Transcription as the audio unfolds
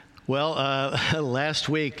Well, last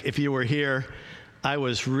week, if you were here, I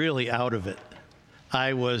was really out of it.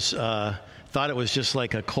 I was thought it was just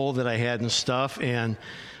like a cold that I had and stuff, and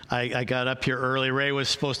I got up here early. Ray was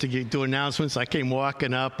supposed to do announcements. I came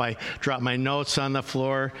walking up. I dropped my notes on the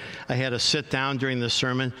floor. I had to sit down during the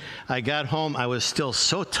sermon. I got home. I was still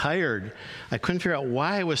so tired. I couldn't figure out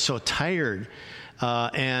why I was so tired.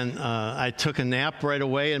 And I took a nap right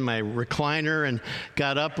away in my recliner and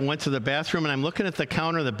got up and went to the bathroom. And I'm looking at the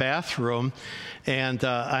counter of the bathroom, and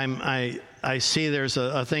I see there's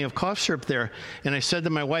a thing of cough syrup there. And I said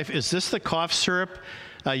to my wife, "Is this the cough syrup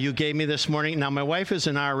you gave me this morning?" Now, my wife is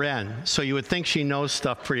an RN, so you would think she knows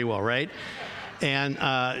stuff pretty well, right? And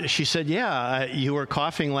she said, "Yeah, you were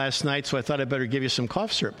coughing last night, so I thought I'd better give you some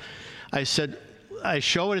cough syrup." I said, I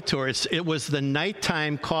showed it to her. It was the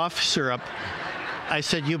nighttime cough syrup. I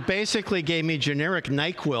said, "You basically gave me generic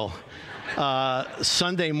NyQuil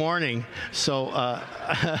Sunday morning." So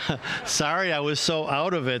sorry I was so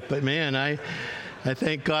out of it, but man, I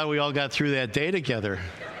thank God we all got through that day together.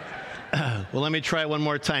 Well, let me try it one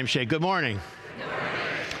more time, Shay. Good morning. Good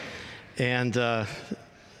morning. And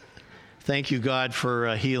thank you, God,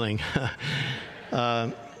 for healing.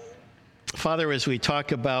 Father, as we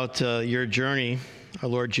talk about your journey, our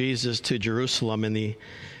Lord Jesus, to Jerusalem in the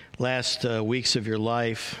last weeks of your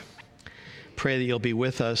life, pray that you'll be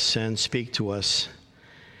with us and speak to us.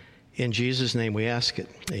 In Jesus' name we ask it.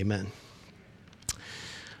 Amen.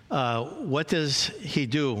 What does he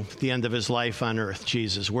do at the end of his life on earth,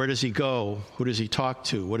 Jesus? Where does he go? Who does he talk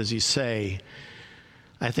to? What does he say?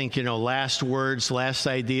 I think, last words, last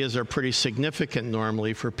ideas are pretty significant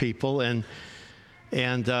normally for people, and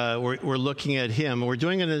we're looking at him. We're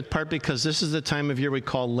doing it in part because this is the time of year we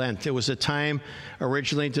call Lent. It was a time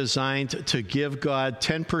originally designed to give God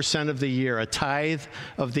 10% of the year, a tithe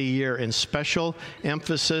of the year, and special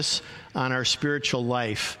emphasis on our spiritual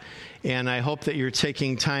life. And I hope that you're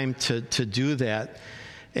taking time to do that.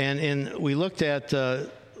 And we looked at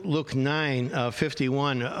Luke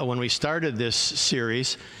 9:51 when we started this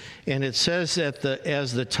series, and it says that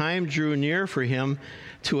as the time drew near for him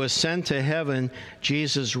to ascend to heaven,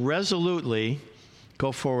 Jesus resolutely,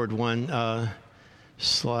 go forward one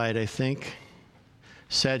slide, I think,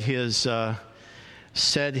 set his out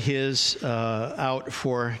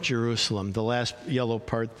for Jerusalem, the last yellow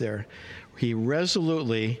part there. He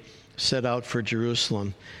resolutely set out for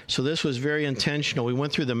Jerusalem. So this was very intentional. We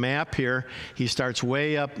went through the map here. He starts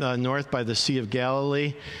way up north by the Sea of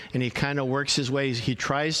Galilee, and he kind of works his way. He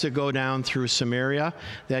tries to go down through Samaria.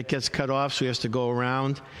 That gets cut off, so he has to go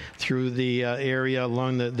around through the area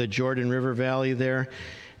along the Jordan River Valley there.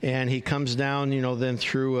 And he comes down, then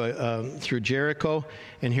through Jericho.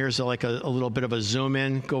 And here's a little bit of a zoom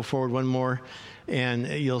in. Go forward one more. And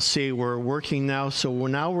you'll see we're working now. So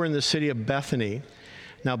we're in the city of Betany.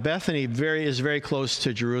 Now, Betany is very close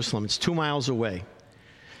to Jerusalem. It's 2 miles away.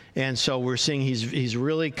 And so we're seeing he's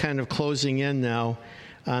really kind of closing in now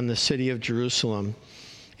on the city of Jerusalem.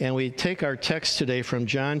 And we take our text today from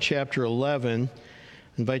John chapter 11.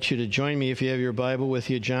 I invite you to join me if you have your Bible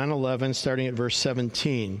with you. John 11, starting at verse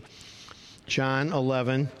 17. John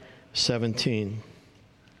 11, 17.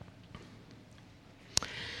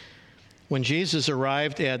 When Jesus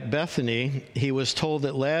arrived at Bethany, he was told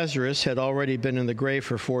that Lazarus had already been in the grave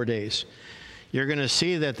for 4 days. You're going to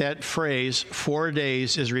see that phrase, 4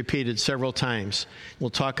 days, is repeated several times.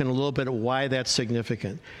 We'll talk in a little bit of why that's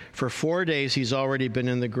significant. For 4 days, he's already been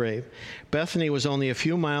in the grave. Bethany was only a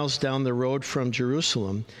few miles down the road from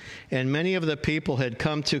Jerusalem, and many of the people had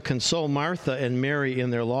come to console Martha and Mary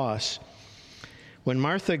in their loss. When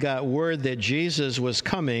Martha got word that Jesus was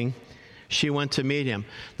coming, she went to meet him.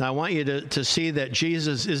 Now, I want you to see that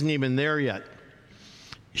Jesus isn't even there yet.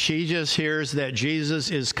 She just hears that Jesus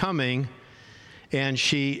is coming, and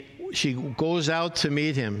she goes out to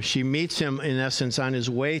meet him. She meets him, in essence, on his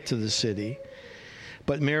way to the city.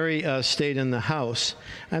 But Mary stayed in the house.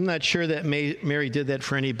 I'm not sure that Mary did that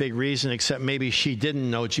for any big reason, except maybe she didn't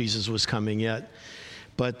know Jesus was coming yet.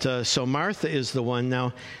 But so Martha is the one.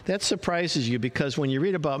 Now, that surprises you because when you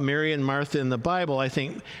read about Mary and Martha in the Bible, I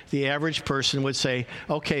think the average person would say,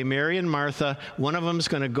 okay, Mary and Martha, one of them is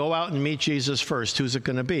going to go out and meet Jesus first. Who's it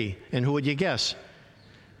going to be? And who would you guess?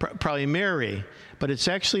 Probably Mary. But it's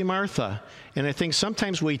actually Martha. And I think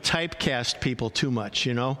sometimes we typecast people too much,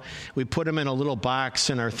 We put them in a little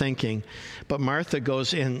box in our thinking. But Martha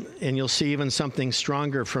goes in, and you'll see even something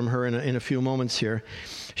stronger from her in a few moments here.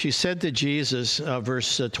 She said to Jesus,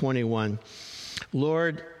 verse 21,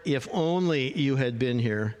 "Lord, if only you had been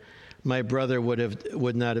here, my brother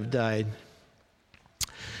would not have died."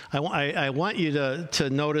 I want you to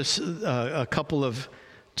notice a couple of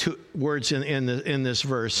two words in this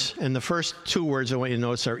verse. And the first two words I want you to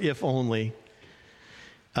notice are if only.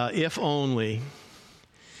 If only.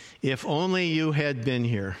 If only you had been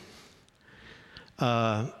here.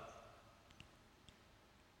 Have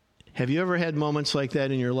you ever had moments like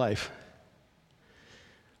that in your life?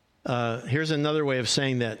 Here's another way of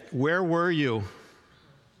saying that. Where were you?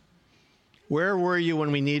 Where were you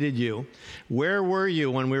when we needed you? Where were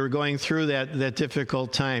you when we were going through that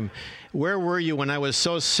difficult time? Where were you when I was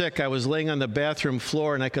so sick I was laying on the bathroom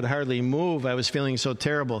floor and I could hardly move? I was feeling so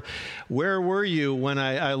terrible. Where were you when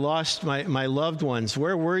I lost my loved ones?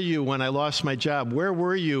 Where were you when I lost my job? Where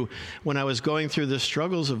were you when I was going through the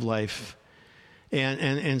struggles of life?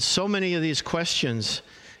 And so many of these questions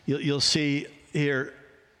you'll see here.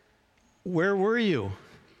 Where were you?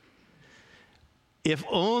 If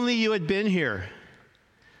only you had been here.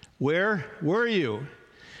 Where were you?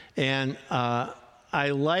 And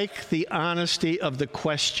I like the honesty of the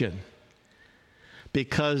question,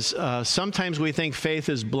 because sometimes we think faith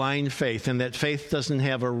is blind faith, and that faith doesn't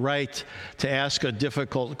have a right to ask a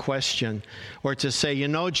difficult question or to say, you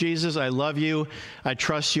know, Jesus, I love you, I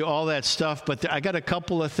trust you, all that stuff, but I got a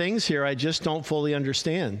couple of things here I just don't fully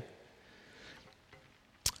understand.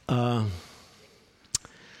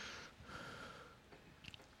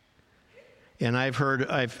 And I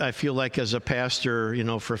feel like as a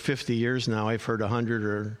pastor, for 50 years now, I've heard 100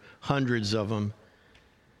 or hundreds of them.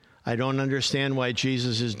 I don't understand why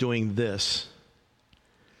Jesus is doing this.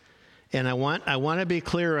 And I want to be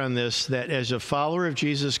clear on this, that as a follower of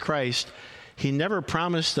Jesus Christ, he never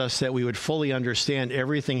promised us that we would fully understand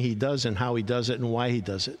everything he does and how he does it and why he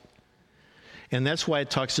does it. And that's why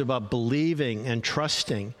it talks about believing and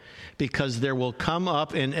trusting, because there will come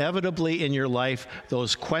up inevitably in your life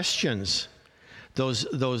those questions,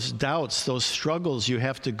 those doubts, those struggles you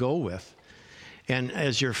have to go with. And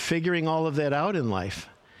as you're figuring all of that out in life,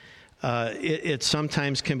 it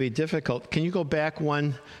sometimes can be difficult. Can you go back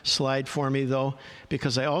one slide for me, though?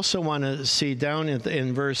 Because I also want to see down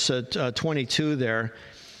in verse 22 there.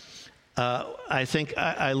 I think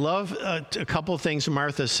I love a couple of things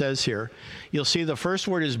Martha says here. You'll see the first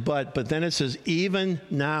word is but then it says even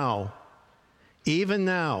now. Even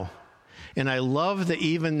now. And I love the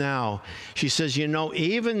even now. She says,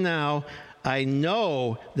 even now, I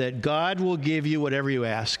know that God will give you whatever you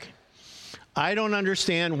ask. I don't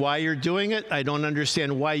understand why you're doing it. I don't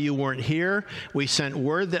understand why you weren't here. We sent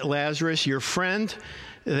word that Lazarus, your friend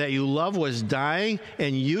that you love, was dying,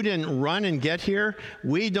 and you didn't run and get here.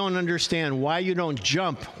 We don't understand why you don't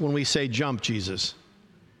jump when we say jump, Jesus.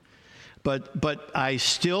 But I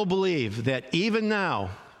still believe that even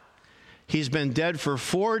now, he's been dead for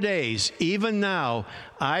 4 days. Even now,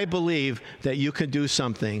 I believe that you can do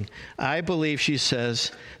something. I believe, she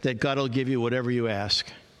says, that God will give you whatever you ask.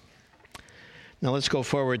 Now let's go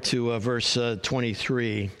forward to verse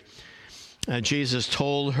 23. Jesus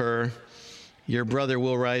told her, your brother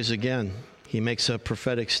will rise again. He makes a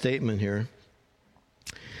prophetic statement here.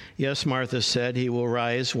 Yes, Martha said, he will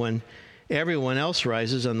rise when everyone else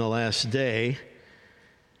rises on the last day.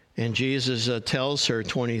 And Jesus tells her,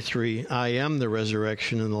 23, I am the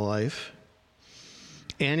resurrection and the life.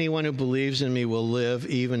 Anyone who believes in me will live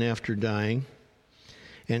even after dying.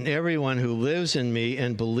 And everyone who lives in me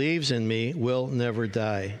and believes in me will never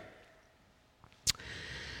die.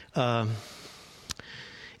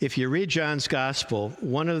 If you read John's Gospel,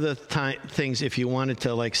 one of the things, if you wanted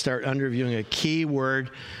to start underviewing a key word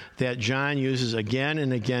that John uses again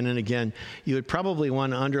and again and again, you would probably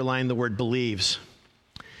want to underline the word believes.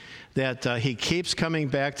 That he keeps coming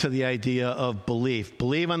back to the idea of belief.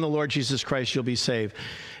 Believe on the Lord Jesus Christ, you'll be saved.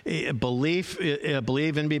 Believe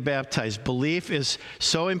and be baptized. Belief is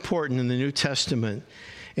so important in the New Testament.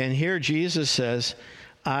 And here Jesus says,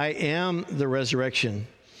 I am the resurrection.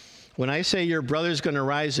 When I say your brother's going to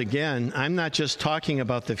rise again, I'm not just talking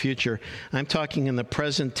about the future. I'm talking in the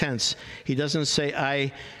present tense. He doesn't say,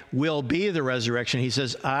 I will be the resurrection. He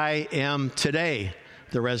says, I am today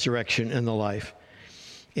the resurrection and the life.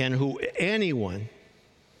 And anyone,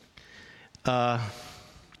 I'm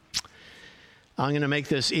going to make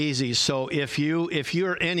this easy. So if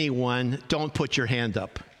you're anyone, don't put your hand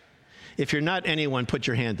up. If you're not anyone, put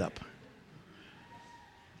your hand up.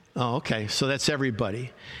 Oh, okay. So that's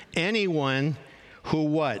everybody. Anyone who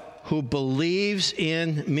what? Who believes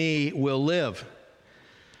in me will live.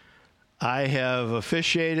 I have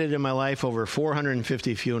officiated in my life over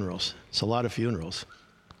 450 funerals. It's a lot of funerals.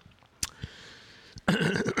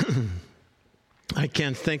 I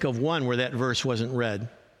can't think of one where that verse wasn't read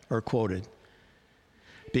or quoted.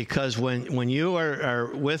 Because when you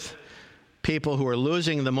are with people who are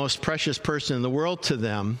losing the most precious person in the world to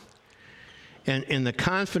them, And the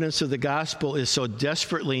confidence of the gospel is so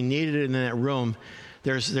desperately needed in that room.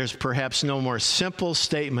 There's perhaps no more simple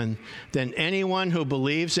statement than anyone who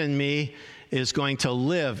believes in me is going to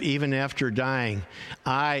live even after dying.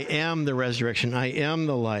 I am the resurrection. I am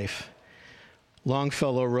the life.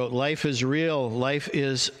 Longfellow wrote, life is real, life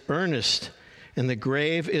is earnest, and the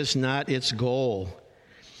grave is not its goal.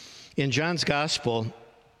 In John's gospel,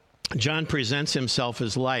 John presents himself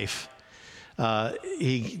as life.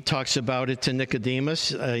 He talks about it to Nicodemus.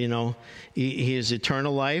 He is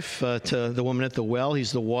eternal life. To the woman at the well,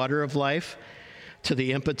 he's the water of life. To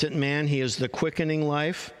the impotent man, he is the quickening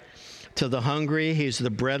life. To the hungry, he's the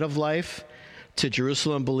bread of life. To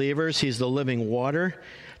Jerusalem believers, he's the living water.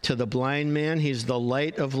 To the blind man, he's the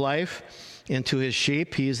light of life. And to his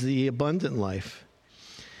sheep, he's the abundant life.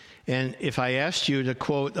 And if I asked you to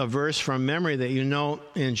quote a verse from memory that you know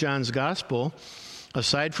in John's gospel,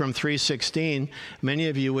 aside from 3:16, many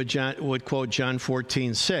of you would quote John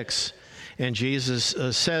 14:6. And Jesus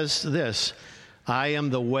says this, I am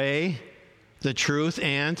the way, the truth,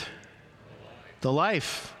 and the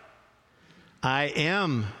life. I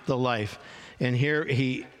am the life. And here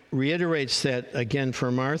he reiterates that again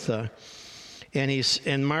for Martha.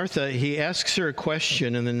 And Martha, he asks her a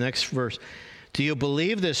question in the next verse. Do you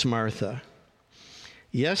believe this, Martha?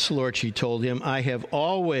 Yes, Lord, she told him, I have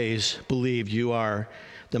always believed you are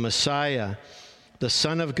the Messiah, the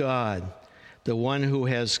Son of God, the one who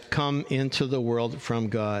has come into the world from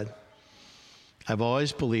God. I've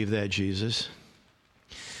always believed that, Jesus.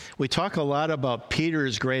 We talk a lot about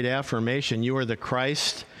Peter's great affirmation, you are the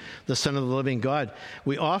Christ, the Son of the living God.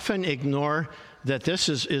 We often ignore that this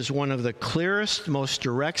is one of the clearest, most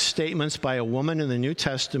direct statements by a woman in the New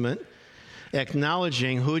Testament,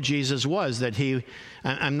 acknowledging who Jesus was, that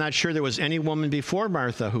I'm not sure there was any woman before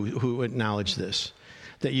Martha who acknowledged this,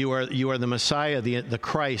 that you are the Messiah, the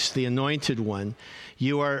Christ, the anointed one.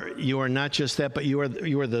 You are not just that, but you are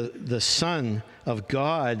the Son of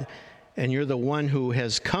God, and you're the one who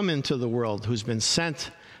has come into the world, who's been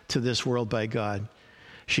sent to this world by God.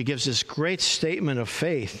 She gives this great statement of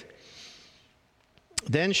faith.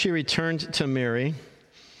 Then she returned to Mary.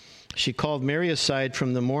 She called Mary aside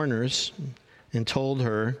from the mourners and told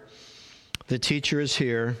her, the teacher is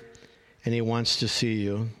here and he wants to see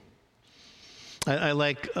you. I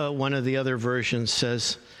like one of the other versions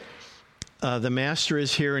says, the master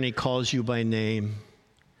is here and he calls you by name.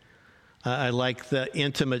 I like the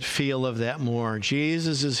intimate feel of that more.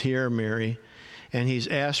 Jesus is here, Mary, and he's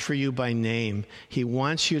asked for you by name. He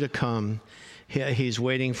wants you to come. He's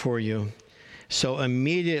waiting for you. So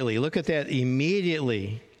immediately, look at that,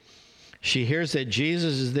 immediately, she hears that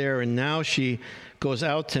Jesus is there, and now she goes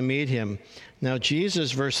out to meet him. Now,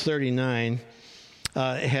 Jesus, verse 39,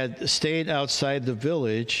 had stayed outside the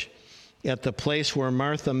village at the place where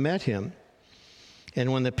Martha met him.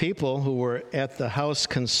 And when the people who were at the house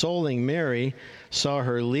consoling Mary saw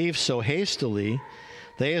her leave so hastily,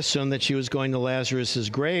 they assumed that she was going to Lazarus'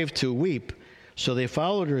 grave to weep. So they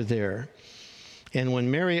followed her there. And when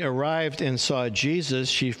Mary arrived and saw Jesus,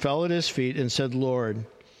 she fell at his feet and said, Lord,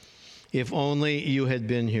 if only you had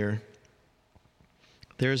been here.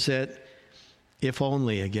 There's that if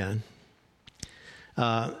only again.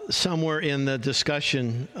 Somewhere in the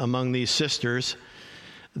discussion among these sisters,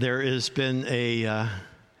 there has been a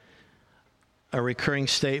recurring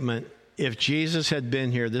statement, if Jesus had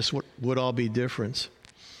been here, this would all be different.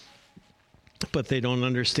 But they don't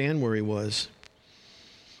understand where he was.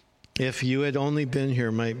 If you had only been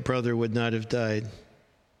here, my brother would not have died.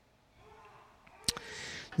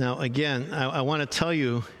 Now, again, I want to tell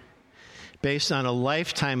you, based on a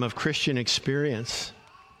lifetime of Christian experience,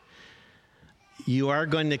 you are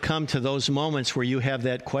going to come to those moments where you have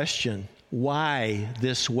that question, why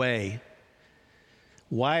this way?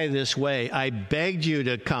 Why this way? I begged you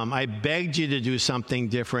to come. I begged you to do something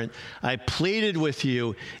different. I pleaded with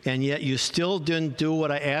you, and yet you still didn't do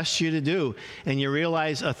what I asked you to do. And you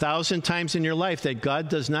realize 1,000 times in your life that God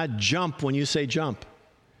does not jump when you say jump.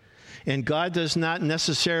 And God does not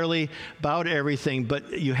necessarily bow to everything,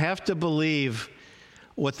 but you have to believe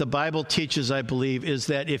what the Bible teaches, I believe, is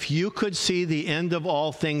that if you could see the end of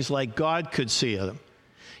all things like God could see them,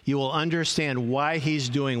 you will understand why he's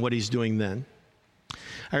doing what he's doing then.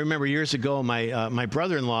 I remember years ago, my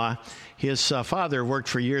brother-in-law, his father worked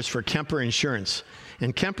for years for Kemper Insurance.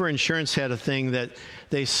 And Kemper Insurance had a thing that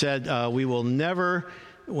they said, we will never,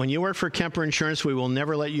 when you work for Kemper Insurance, we will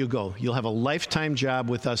never let you go. You'll have a lifetime job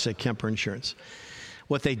with us at Kemper Insurance.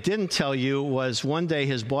 What they didn't tell you was one day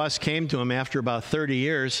his boss came to him after about 30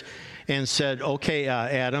 years and said, okay,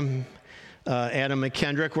 Adam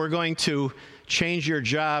McKendrick, we're going to change your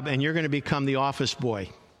job and you're going to become the office boy.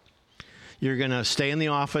 You're going to stay in the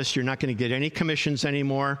office. You're not going to get any commissions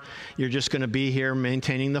anymore. You're just going to be here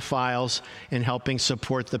maintaining the files and helping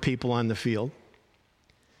support the people on the field.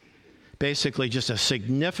 Basically, just a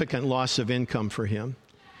significant loss of income for him.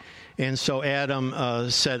 And so Adam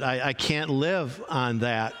said, I can't live on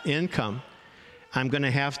that income. I'm going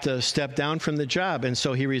to have to step down from the job. And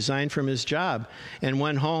so he resigned from his job and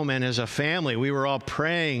went home. And as a family, we were all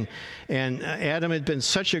praying. And Adam had been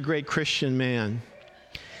such a great Christian man.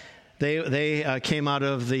 They came out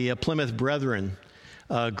of the Plymouth Brethren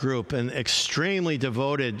group, and extremely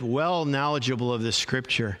devoted, well knowledgeable of the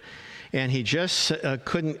Scripture. And he just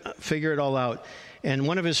couldn't figure it all out. And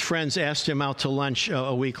one of his friends asked him out to lunch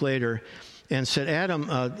a week later and said, Adam,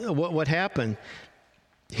 what happened?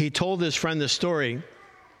 He told his friend the story,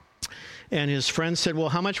 and his friend said, well,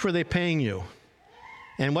 how much were they paying you?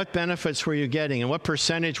 And what benefits were you getting? And what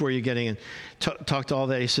percentage were you getting? And talked all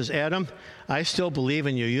that. He says, Adam, I still believe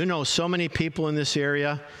in you. You know so many people in this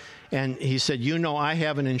area. And he said, you know, I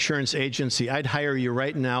have an insurance agency. I'd hire you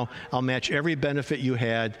right now. I'll match every benefit you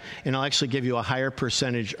had, and I'll actually give you a higher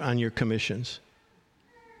percentage on your commissions.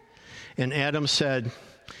 And Adam said,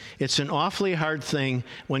 it's an awfully hard thing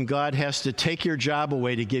when God has to take your job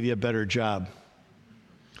away to give you a better job.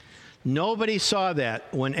 Nobody saw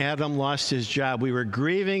that when Adam lost his job. We were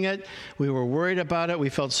grieving it. We were worried about it. We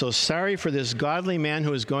felt so sorry for this godly man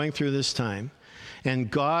who was going through this time.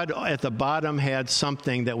 And God at the bottom had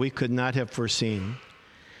something that we could not have foreseen.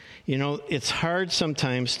 You know, it's hard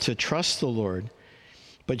sometimes to trust the Lord,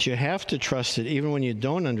 but you have to trust it even when you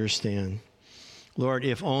don't understand. Lord,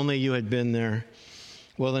 if only you had been there.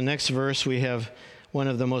 Well, the next verse, we have one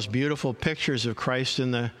of the most beautiful pictures of Christ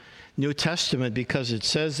in the New Testament, because it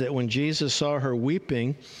says that when Jesus saw her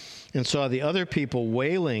weeping and saw the other people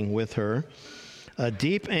wailing with her, a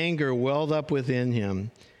deep anger welled up within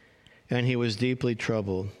him, and he was deeply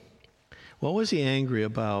troubled. What was he angry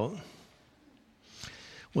about?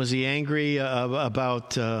 Was he angry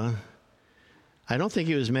about, I don't think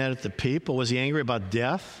he was mad at the people. Was he angry about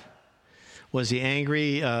death? Was he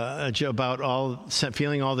angry about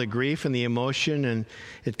feeling all the grief and the emotion, and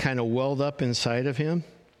it kind of welled up inside of him?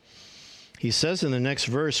 He says in the next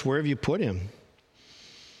verse, where have you put him?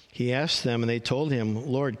 He asked them, and they told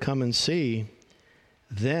him, Lord, come and see.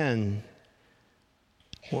 Then,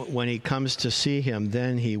 when he comes to see him,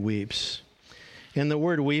 then he weeps. And the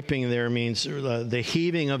word weeping there means the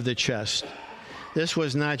heaving of the chest. This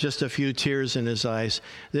was not just a few tears in his eyes.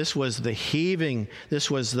 This was the heaving. This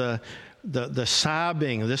was the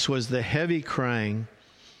sobbing. This was the heavy crying.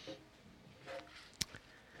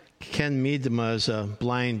 Ken Miedema is a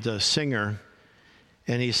blind singer,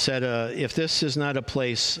 and he said, if this is not a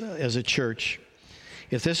place as a church,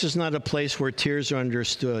 if this is not a place where tears are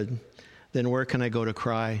understood, then where can I go to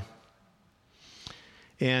cry?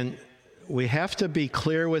 And we have to be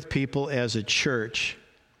clear with people as a church.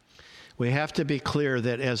 We have to be clear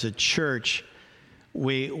that as a church,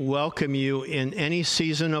 we welcome you in any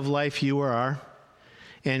season of life you are.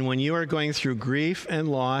 And when you are going through grief and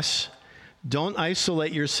loss, don't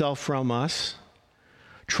isolate yourself from us.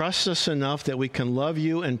 Trust us enough that we can love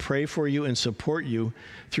you and pray for you and support you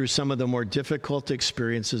through some of the more difficult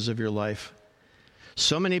experiences of your life.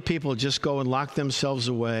 So many people just go and lock themselves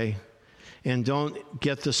away and don't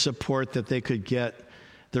get the support that they could get.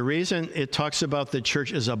 The reason it talks about the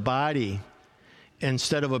church as a body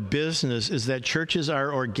instead of a business is that churches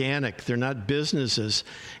are organic. They're not businesses.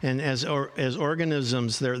 And as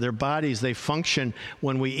organisms, their bodies, they function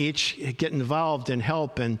when we each get involved and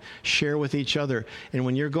help and share with each other. And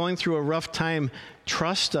when you're going through a rough time,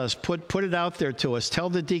 trust us. Put it out there to us.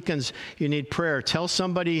 Tell the deacons you need prayer. Tell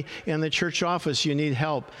somebody in the church office you need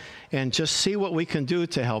help. And just see what we can do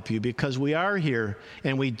to help you, because we are here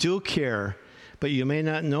and we do care. But you may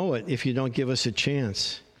not know it if you don't give us a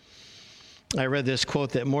chance. I read this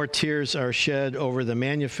quote that more tears are shed over the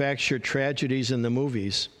manufactured tragedies in the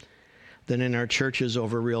movies than in our churches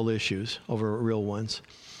over real issues, over real ones.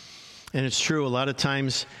 And it's true, a lot of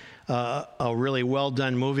times a really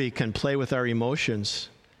well-done movie can play with our emotions.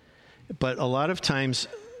 But a lot of times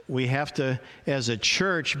we have to, as a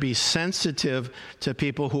church, be sensitive to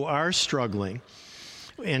people who are struggling.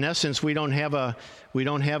 In essence, we don't have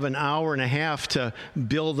an hour and a half to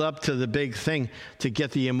build up to the big thing to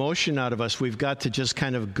get the emotion out of us. We've got to just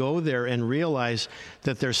kind of go there and realize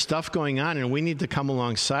that there's stuff going on, and we need to come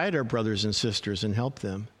alongside our brothers and sisters and help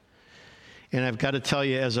them. And I've got to tell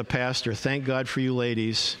you, as a pastor, thank God for you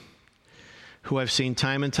ladies who I've seen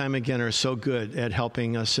time and time again are so good at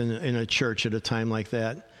helping us in a church at a time like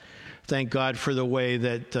that. Thank God for the way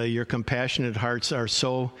that your compassionate hearts are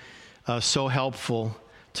so helpful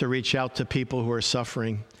to reach out to people who are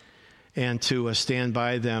suffering. and to stand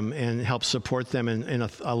by them and help support them in a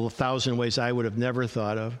thousand ways I would have never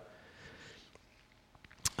thought of.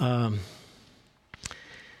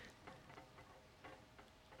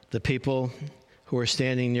 The people who were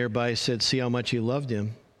standing nearby said, "See how much he loved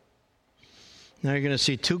him." Now you're going to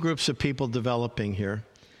see two groups of people developing here.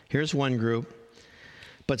 Here's one group.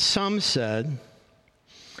 But some said,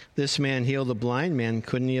 "This man healed a blind man.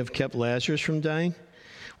 Couldn't he have kept Lazarus from dying?"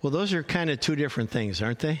 Well, those are kind of two different things,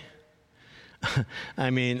 aren't they? I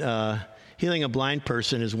mean, healing a blind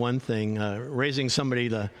person is one thing. Raising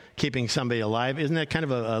somebody keeping somebody alive, isn't that kind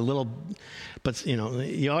of a little... But,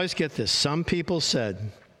 you always get this. Some people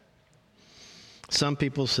said. There's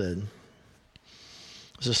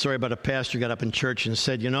a story about a pastor who got up in church and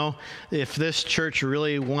said, if this church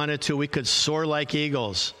really wanted to, we could soar like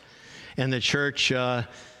eagles. And the church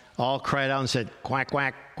all cried out and said, "Quack,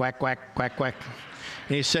 quack, quack, quack, quack, quack."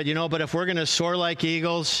 And he said, but if we're going to soar like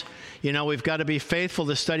eagles, we've got to be faithful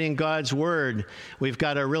to studying God's Word. We've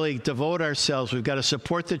got to really devote ourselves. We've got to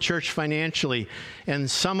support the church financially.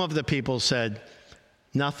 And some of the people said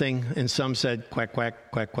nothing, and some said, "Quack,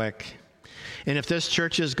 quack, quack, quack." And if this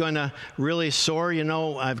church is going to really soar,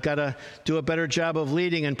 I've got to do a better job of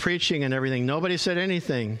leading and preaching and everything. Nobody said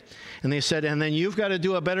anything. And they said, and then you've got to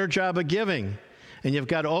do a better job of giving. And you've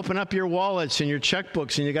got to open up your wallets and your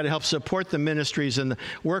checkbooks, and you've got to help support the ministries and the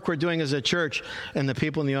work we're doing as a church. And the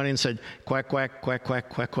people in the audience said, "Quack, quack, quack, quack,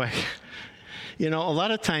 quack, quack." A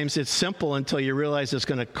lot of times it's simple until you realize it's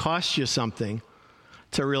going to cost you something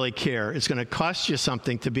to really care. It's going to cost you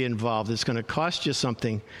something to be involved. It's going to cost you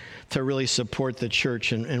something to really support the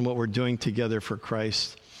church and what we're doing together for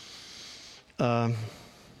Christ. It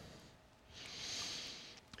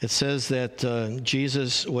says that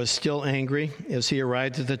Jesus was still angry as he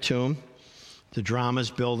arrived at the tomb. The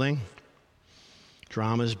drama's building.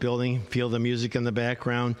 Feel the music in the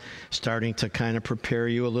background starting to kind of prepare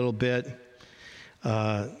you a little bit.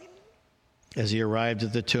 As he arrived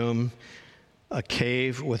at the tomb, a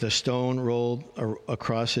cave with a stone rolled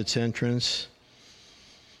across its entrance.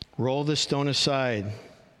 "Roll the stone aside,"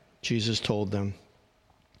 Jesus told them.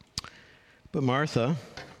 But Martha,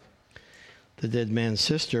 the dead man's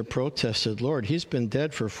sister, protested, "Lord, he's been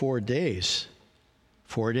dead for 4 days."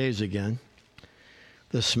 4 days again.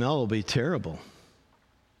 "The smell will be terrible."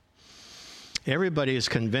 Everybody is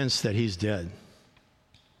convinced that he's dead.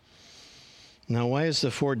 Now, why is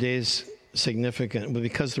the 4 days significant? Well,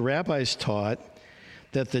 because the rabbis taught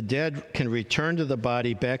that the dead can return to the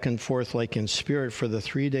body back and forth like in spirit for the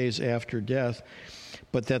 3 days after death,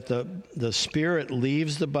 but that the spirit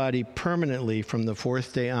leaves the body permanently from the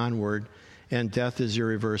fourth day onward, and death is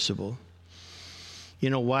irreversible.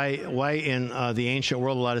 Why in the ancient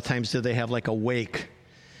world a lot of times did they have like a wake?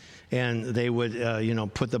 And they would,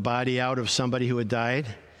 put the body out of somebody who had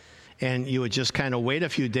died, and you would just kind of wait a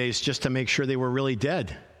few days just to make sure they were really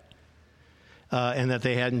dead. And that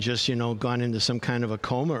they hadn't just, gone into some kind of a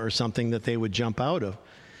coma or something that they would jump out of.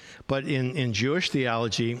 But in Jewish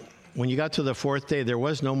theology, when you got to the fourth day, there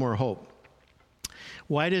was no more hope.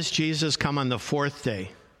 Why does Jesus come on the fourth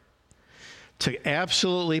day? To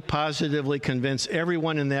absolutely, positively convince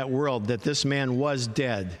everyone in that world that this man was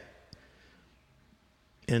dead.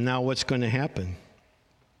 And now what's going to happen?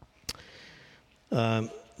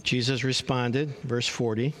 Jesus responded, verse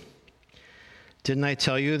 40. "Didn't I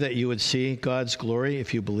tell you that you would see God's glory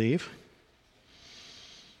if you believe?"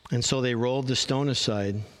 And so they rolled the stone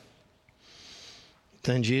aside.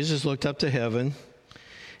 Then Jesus looked up to heaven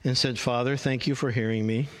and said, "Father, thank you for hearing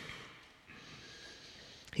me."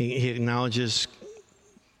 He acknowledges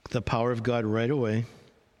the power of God right away.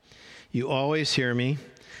 "You always hear me,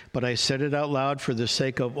 but I said it out loud for the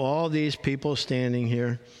sake of all these people standing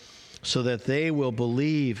here, so that they will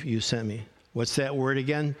believe you sent me." What's that word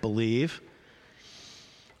again? Believe.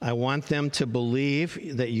 I want them to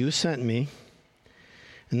believe that you sent me.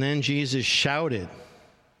 And then Jesus shouted,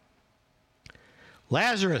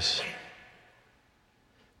 "Lazarus,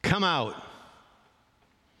 come out."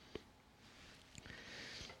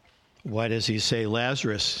 Why does he say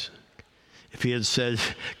Lazarus? If he had said,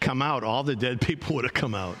 "Come out," all the dead people would have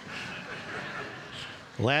come out.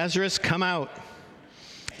 "Lazarus, come out."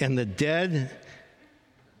 And the dead,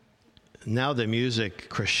 now the music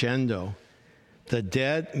crescendo. The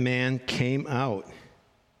dead man came out.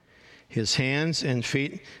 His hands and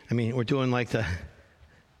feet, we're doing like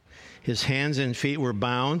his hands and feet were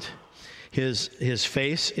bound. His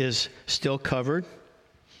face is still covered.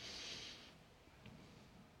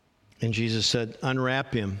 And Jesus said,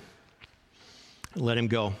 "Unwrap him. Let him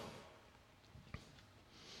go."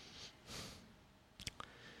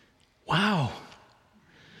 Wow.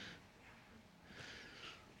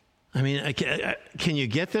 I mean, can you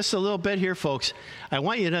get this a little bit here, folks? I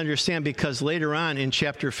want you to understand, because later on in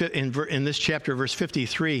this chapter, verse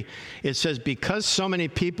 53, it says, because so many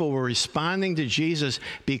people were responding to Jesus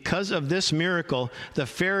because of this miracle, the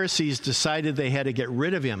Pharisees decided they had to get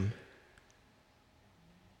rid of him.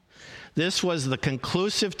 This was the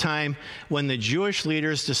conclusive time when the Jewish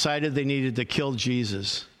leaders decided they needed to kill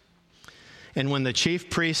Jesus. And when the chief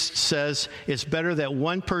priest says it's better that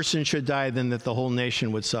one person should die than that the whole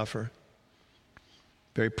nation would suffer.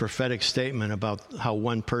 Very prophetic statement about how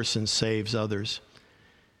one person saves others.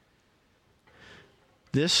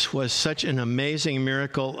 This was such an amazing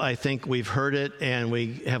miracle. I think we've heard it and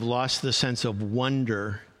we have lost the sense of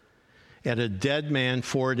wonder at a dead man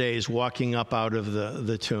 4 days walking up out of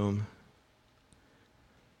the tomb.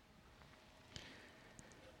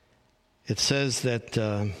 It says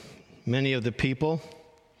that many of the people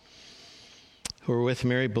who were with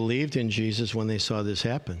Mary believed in Jesus when they saw this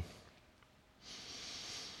happen.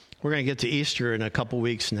 We're going to get to Easter in a couple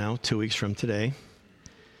weeks now, 2 weeks from today.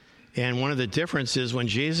 And one of the differences, when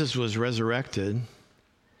Jesus was resurrected,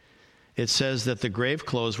 it says that the grave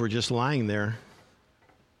clothes were just lying there.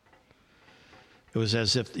 It was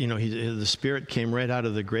as if, the Spirit came right out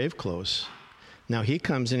of the grave clothes. Now he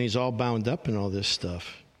comes and he's all bound up in all this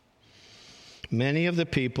stuff. Many of the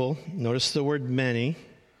people, notice the word many.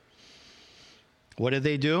 What did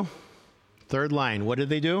they do? Third line, what did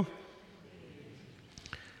they do?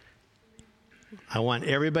 I want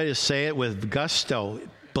everybody to say it with gusto.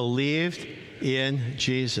 Believed in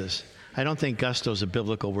Jesus. I don't think gusto is a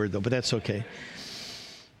biblical word, though, but that's okay.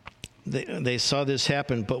 They saw this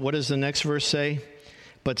happen, but what does the next verse say?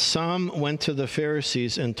 But some went to the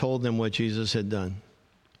Pharisees and told them what Jesus had done.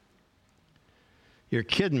 You're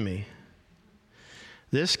kidding me.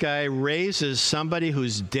 This guy raises somebody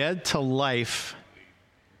who's dead to life,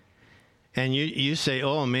 and you say,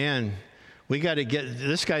 oh man, we got to get,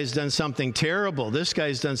 this guy's done something terrible. This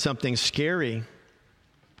guy's done something scary.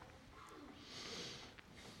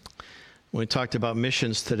 When we talked about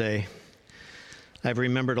missions today, I've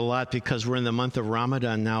remembered a lot because we're in the month of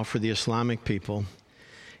Ramadan now for the Islamic people.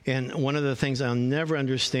 And one of the things I'll never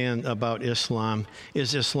understand about Islam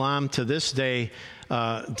is Islam to this day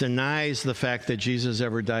denies the fact that Jesus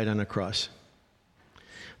ever died on a cross.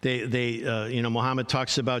 Muhammad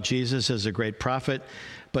talks about Jesus as a great prophet,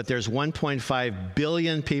 but there's 1.5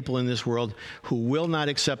 billion people in this world who will not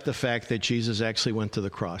accept the fact that Jesus actually went to the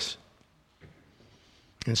cross,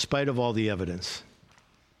 in spite of all the evidence.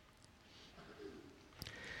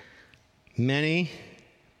 Many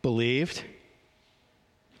believed.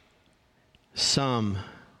 Some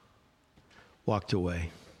walked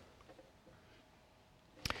away.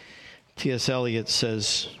 T.S. Eliot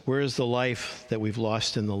says, where is the life that we've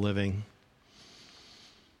lost in the living?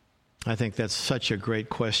 I think that's such a great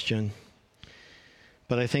question.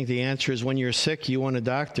 But I think the answer is when you're sick, you want a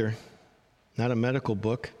doctor, not a medical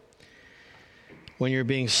book. When you're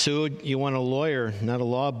being sued, you want a lawyer, not a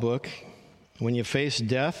law book. When you face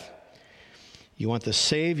death, you want the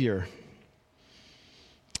Savior,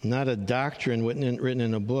 not a doctrine written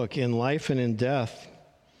in a book. In life and in death,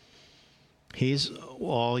 He's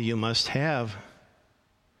all you must have.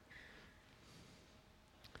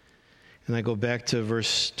 And I go back to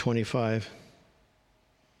verse 25.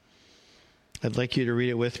 I'd like you to read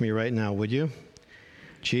it with me right now, would you?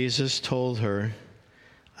 Jesus told her,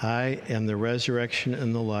 I am the resurrection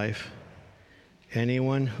and the life.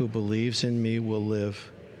 Anyone who believes in me will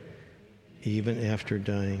live, even after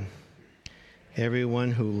dying.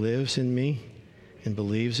 Everyone who lives in me and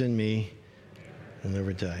believes in me will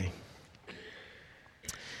never die.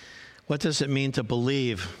 What does it mean to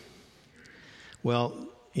believe? Well,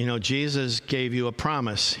 Jesus gave you a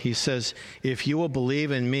promise. He says, if you will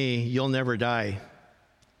believe in me, you'll never die.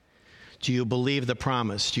 Do you believe the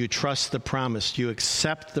promise? Do you trust the promise? Do you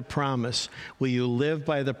accept the promise? Will you live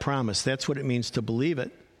by the promise? That's what it means to believe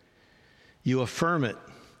it. You affirm it.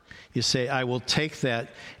 You say, I will take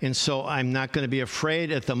that, and so I'm not going to be afraid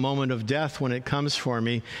at the moment of death when it comes for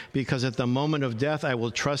me, because at the moment of death, I will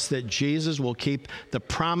trust that Jesus will keep the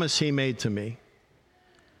promise He made to me.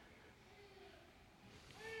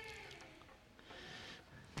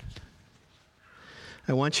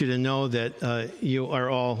 I want you to know that you are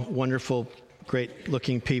all wonderful,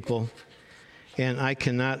 great-looking people, and I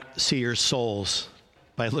cannot see your souls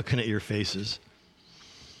by looking at your faces.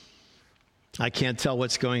 I can't tell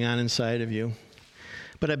what's going on inside of you.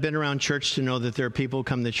 But I've been around church to know that there are people who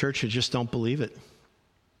come to church who just don't believe it.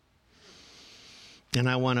 And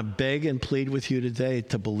I want to beg and plead with you today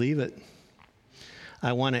to believe it.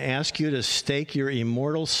 I want to ask you to stake your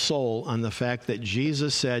immortal soul on the fact that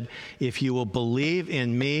Jesus said, if you will believe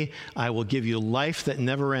in me, I will give you life that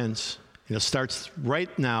never ends. And it starts right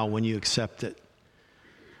now when you accept it.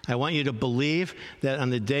 I want you to believe that on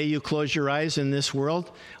the day you close your eyes in this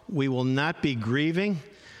world, we will not be grieving.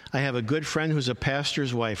 I have a good friend who's a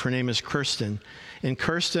pastor's wife. Her name is Kirsten. And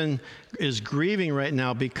Kirsten is grieving right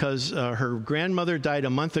now because her grandmother died a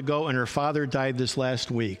month ago and her father died this last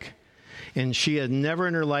week. And she had never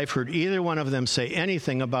in her life heard either one of them say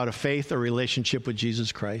anything about a faith or relationship with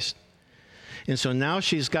Jesus Christ. And so now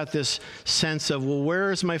she's got this sense of, well,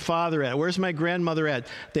 where is my father at? Where's my grandmother at?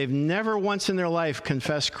 They've never once in their life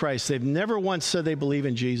confessed Christ. They've never once said they believe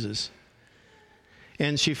in Jesus.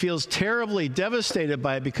 And she feels terribly devastated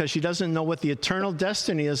by it because she doesn't know what the eternal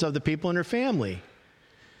destiny is of the people in her family.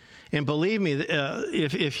 And believe me,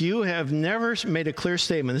 if you have never made a clear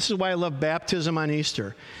statement, this is why I love baptism on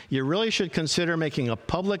Easter. You really should consider making a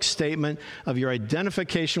public statement of your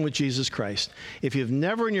identification with Jesus Christ. If you've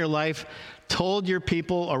never in your life told your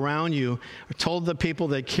people around you, or told the people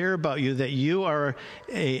that care about you that you are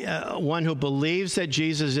one who believes that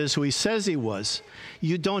Jesus is who he says he was,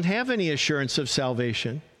 you don't have any assurance of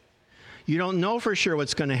salvation. You don't know for sure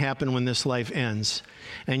what's going to happen when this life ends.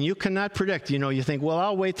 And you cannot predict. You think, well,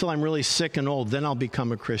 I'll wait till I'm really sick and old, then I'll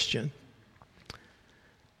become a Christian.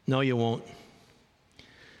 No, you won't.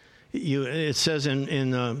 It says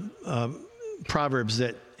in Proverbs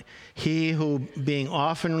that he who, being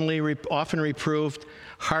often reproved,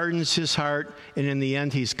 hardens his heart, and in the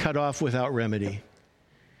end, he's cut off without remedy.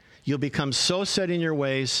 You'll become so set in your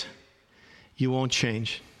ways, you won't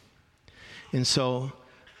change. And so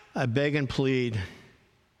I beg and plead,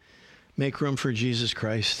 make room for Jesus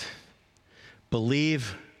Christ.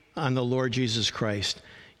 Believe on the Lord Jesus Christ.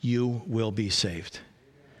 You will be saved.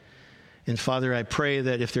 And Father, I pray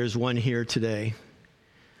that if there's one here today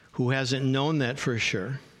who hasn't known that for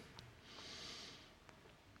sure,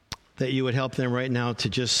 that you would help them right now to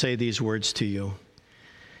just say these words to you.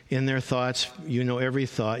 In their thoughts, you know every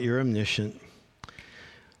thought. You're omniscient.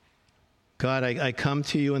 God, I come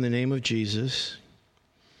to you in the name of Jesus.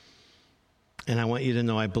 And I want you to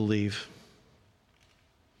know I believe.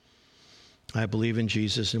 I believe in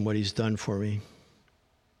Jesus and what he's done for me.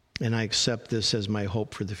 And I accept this as my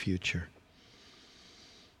hope for the future.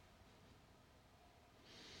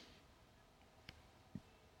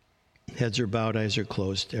 Heads are bowed, eyes are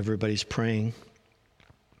closed. Everybody's praying.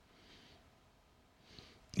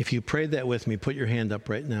 If you prayed that with me, put your hand up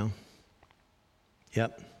right now.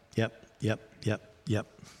 Yep.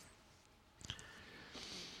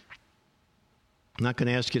 I'm not going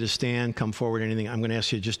to ask you to stand, come forward, anything. I'm going to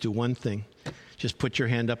ask you to just do one thing. Just put your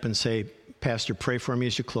hand up and say, Pastor, pray for me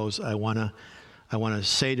as you close. I want to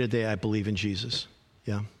say today I believe in Jesus.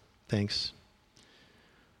 Yeah, thanks.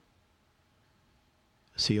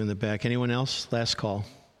 See you in the back. Anyone else? Last call.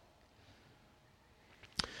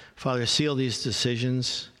 Father, seal these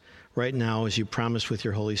decisions right now as you promised with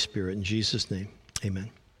your Holy Spirit. In Jesus' name,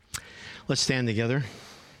 amen. Let's stand together.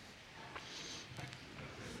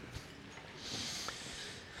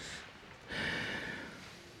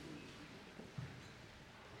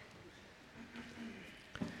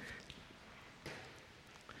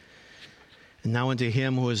 And now unto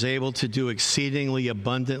him who is able to do exceedingly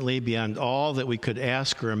abundantly beyond all that we could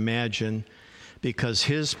ask or imagine, because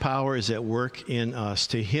his power is at work in us.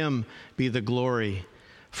 To him be the glory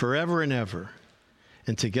forever and ever.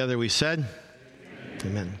 And together we said,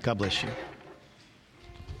 Amen. God bless you.